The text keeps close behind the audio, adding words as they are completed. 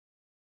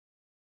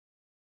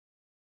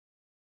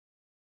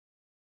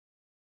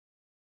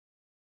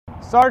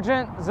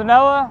Sergeant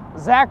Zanella,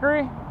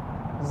 Zachary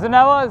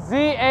Zanella,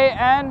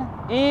 Z-A-N-E-L-L-A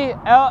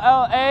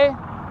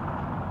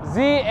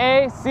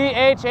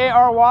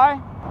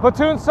Z-A-C-H-A-R-Y,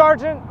 Platoon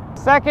Sergeant,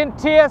 2nd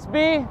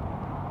TSB,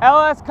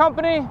 LS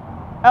Company,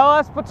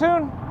 LS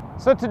Platoon.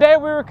 So today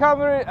we were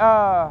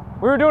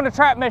doing a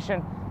trap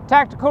mission,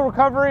 tactical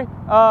recovery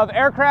of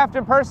aircraft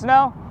and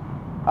personnel.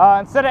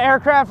 Instead of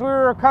aircraft, we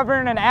were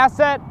recovering an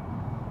asset.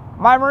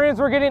 My Marines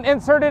were getting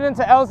inserted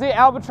into LZ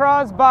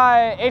Albatross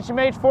by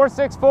HMH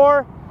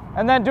 464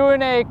 and then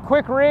doing a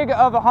quick rig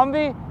of a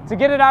Humvee to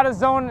get it out of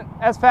zone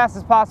as fast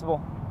as possible.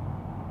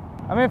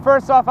 I mean,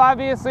 first off,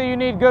 obviously you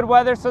need good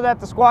weather so that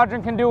the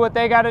squadron can do what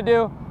they got to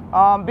do.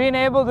 Being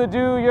able to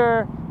do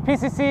your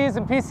PCCs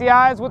and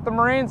PCIs with the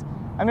Marines,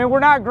 I mean, we're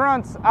not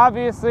grunts,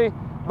 obviously,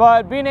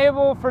 but being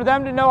able for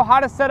them to know how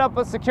to set up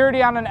a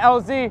security on an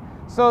LZ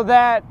so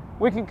that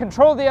we can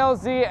control the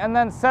LZ and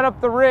then set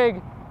up the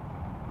rig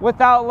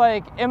without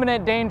like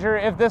imminent danger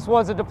if this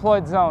was a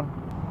deployed zone.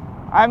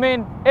 I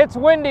mean, it's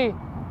windy.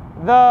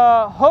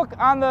 The hook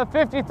on the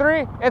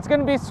 53, it's going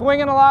to be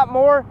swinging a lot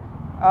more.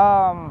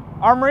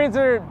 Our Marines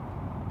are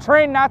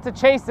trained not to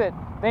chase it.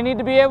 They need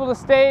to be able to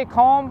stay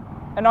calm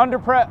and under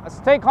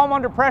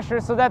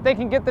pressure so that they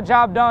can get the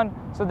job done,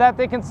 so that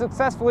they can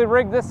successfully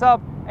rig this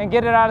up and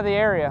get it out of the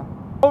area.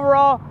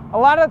 Overall, a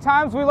lot of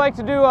times we like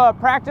to do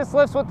practice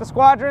lifts with the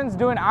squadrons,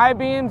 doing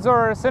I-beams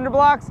or cinder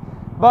blocks.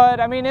 But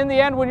I mean, in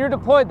the end, when you're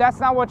deployed, that's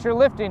not what you're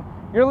lifting.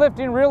 You're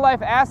lifting real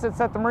life assets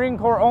that the Marine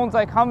Corps owns,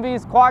 like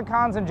Humvees,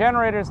 quadcons, and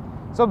generators.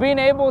 So being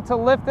able to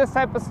lift this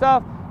type of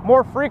stuff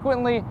more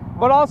frequently,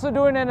 but also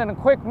doing it in a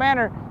quick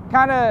manner,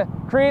 kind of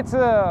creates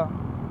a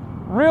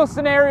real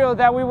scenario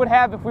that we would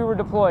have if we were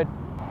deployed.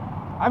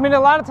 I mean, a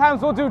lot of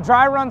times we'll do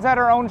dry runs at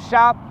our own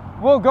shop.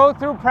 We'll go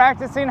through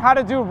practicing how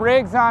to do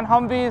rigs on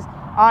Humvees,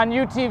 on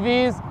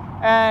UTVs,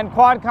 and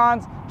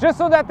quadcons, just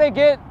so that they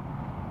get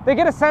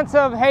a sense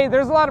of, hey,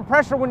 there's a lot of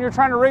pressure when you're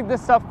trying to rig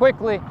this stuff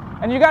quickly,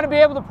 and you got to be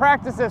able to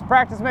practice this.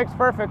 Practice makes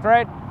perfect,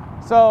 right?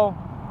 So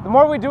the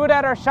more we do it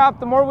at our shop,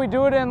 the more we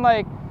do it in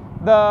like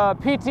the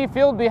PT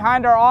field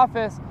behind our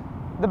office,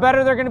 the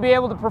better they're going to be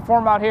able to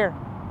perform out here.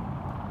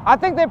 I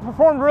think they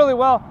performed really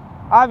well.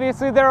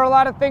 Obviously, there are a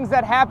lot of things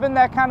that happened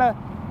that kind of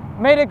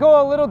made it go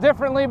a little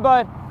differently,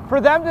 but for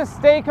them to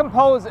stay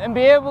composed and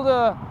be able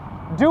to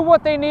do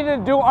what they needed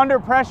to do under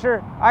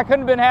pressure, I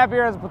couldn't have been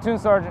happier as a platoon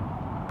sergeant.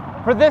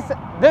 For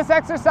this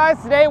exercise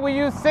today, we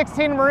used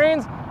 16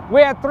 Marines.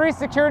 We had 3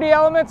 security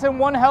elements and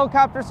 1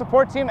 helicopter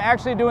support team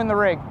actually doing the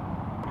rig.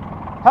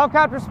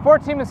 Helicopter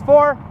support team is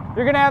 4.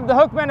 You're going to have the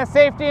hookmen, a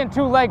safety, and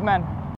 2 legmen.